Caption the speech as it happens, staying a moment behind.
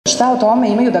šta o tome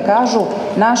imaju da kažu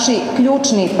naši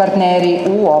ključni partneri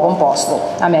u ovom poslu,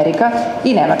 Amerika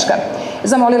i Nemačka.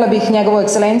 Zamolila bih njegovu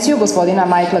ekscelenciju, gospodina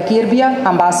Michaela Kirbya,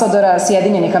 ambasadora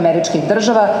Sjedinjenih Američkih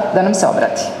Država, da nam se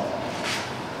obrati.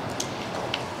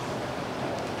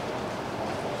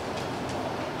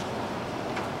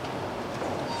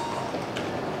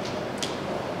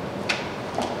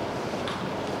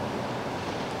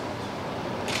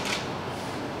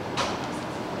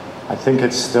 I think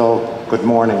it's still good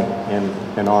morning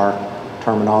in our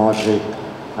terminology.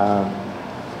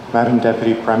 Madam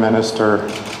Deputy Prime Minister,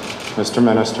 Mr.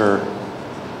 Minister,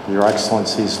 Your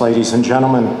Excellencies, ladies and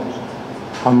gentlemen,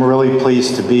 I'm really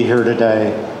pleased to be here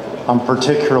today. I'm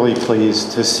particularly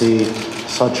pleased to see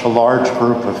such a large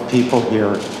group of people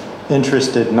here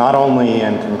interested not only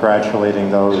in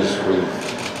congratulating those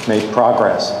who've made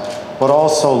progress, but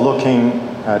also looking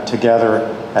together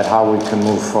at how we can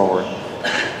move forward.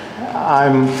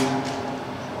 I'm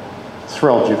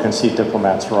thrilled. You can see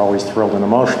diplomats are always thrilled and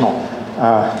emotional.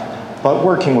 But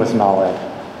working with NALED,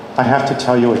 I have to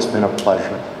tell you it's been a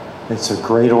pleasure. It's a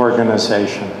great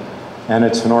organization, and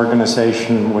it's an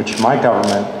organization which my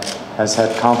government has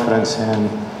had confidence in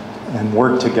and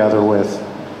worked together with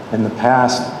in the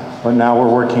past, but now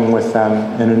we're working with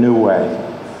them in a new way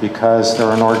because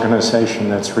they're an organization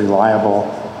that's reliable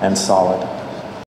and solid.